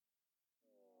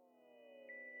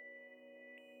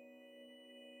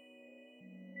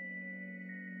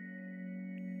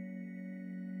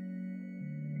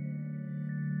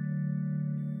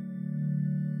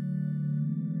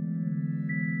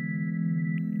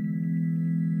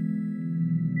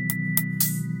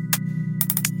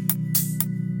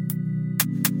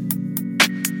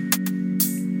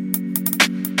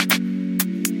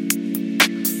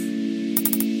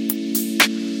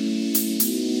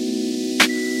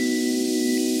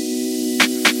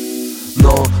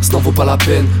ça n'en vaut pas la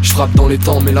peine. Je frappe dans les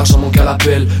temps mais l'argent manque à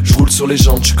l'appel. Je roule sur les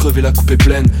jambes, je suis crevé, la coupe est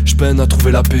pleine. Je peine à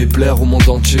trouver la paix, plaire au monde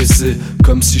entier. C'est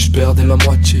comme si je perdais la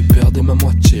moitié, perdais ma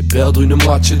moitié, perdre une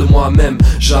moitié de moi-même.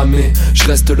 Jamais je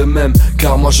reste le même,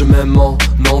 car moi je m'aime en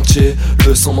entier.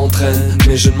 Le sang m'entraîne,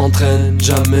 mais je ne m'entraîne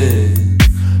jamais.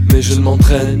 Mais je ne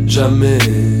m'entraîne jamais.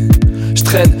 Je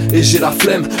traîne et j'ai la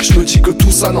flemme. Je me dis que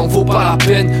tout ça n'en vaut pas la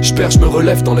peine. Je perds, je me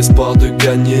relève dans l'espoir de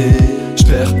gagner. Je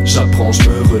perds, j'apprends, je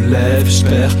me relève. Je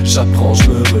perds, j'apprends, je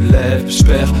me relève. Je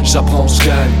perds, j'apprends, je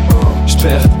gagne. Je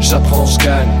perds, j'apprends, je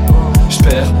gagne. Je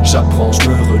perds, j'apprends, je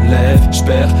me relève. Je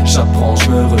perds, j'apprends, je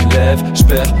me relève. Je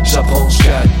perds, j'apprends, je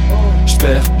gagne. Je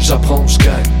perds, j'apprends, je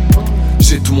gagne.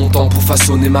 J'ai tout mon temps pour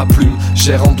façonner ma plume.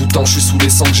 J'erre en doutant, je suis sous les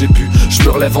sangs que j'ai bu. Je me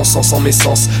relève en sens en mes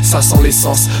sens, ça sent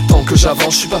l'essence. Tant que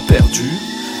j'avance, je suis pas perdu.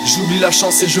 J'oublie la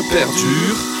chance et je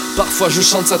perdure. Parfois je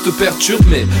chante, ça te perturbe,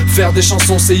 mais faire des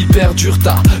chansons c'est hyper dur.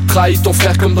 T'as trahi ton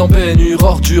frère comme dans Ben Hur.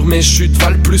 Ordure, mes chutes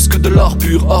valent plus que de l'or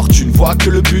pur. Or tu ne vois que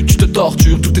le but, tu te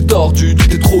tortures. Tout est tordu,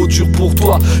 tout est trop dur pour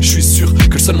toi. Je suis sûr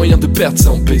que le seul moyen de perdre c'est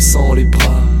en baissant les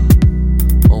bras.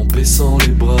 En baissant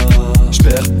les bras. Je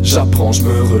perds, j'apprends, je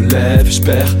me relève. Je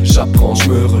perds, j'apprends, je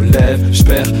me relève. Je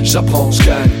perds, j'apprends, je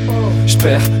gagne. Je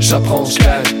perds, j'apprends, je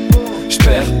gagne. Je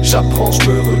perds, j'apprends, je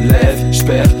me relève. Je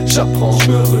perds, j'apprends,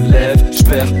 je me relève. Je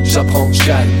perds, j'apprends, je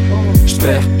gagne. Je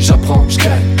perds, j'apprends, je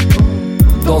gagne.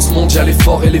 Dans ce monde y'a les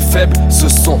forts et les faibles. Ce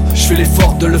sont, je fais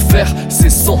l'effort de le faire.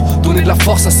 Cessons, donner de la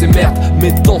force à ces merdes.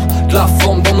 Mettons de la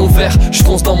forme dans nos verres. Je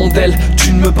fonce dans mon del,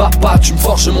 tu ne me bats pas, tu me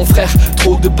forges mon frère.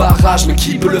 Trop de barrages, mais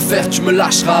qui peut le faire? Tu me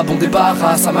lâcheras, bon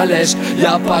débarras, ça m'allège.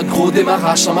 Y'a pas de gros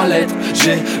démarrage sans ma lettre.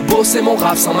 J'ai bossé mon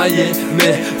rap sans mailler.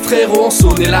 Mais frérot on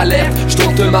sonné l'alerte. Je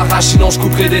tente de m'arracher, sinon je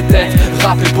couperai des têtes.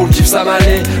 Rapper pour le kiff ça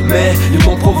m'allait. Mais ils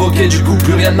m'ont provoqué, du coup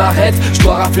plus rien ne m'arrête. Je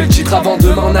dois rafler le titre avant de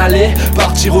m'en aller.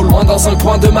 Partir au loin dans un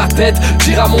coin de ma tête,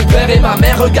 dire à mon père et ma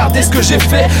mère, regardez ce que j'ai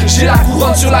fait. J'ai la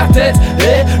couronne sur la tête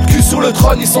et le cul sur le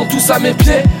trône, ils sont tous à mes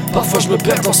pieds. Parfois je me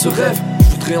perds dans ce rêve,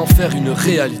 je voudrais en faire une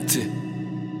réalité.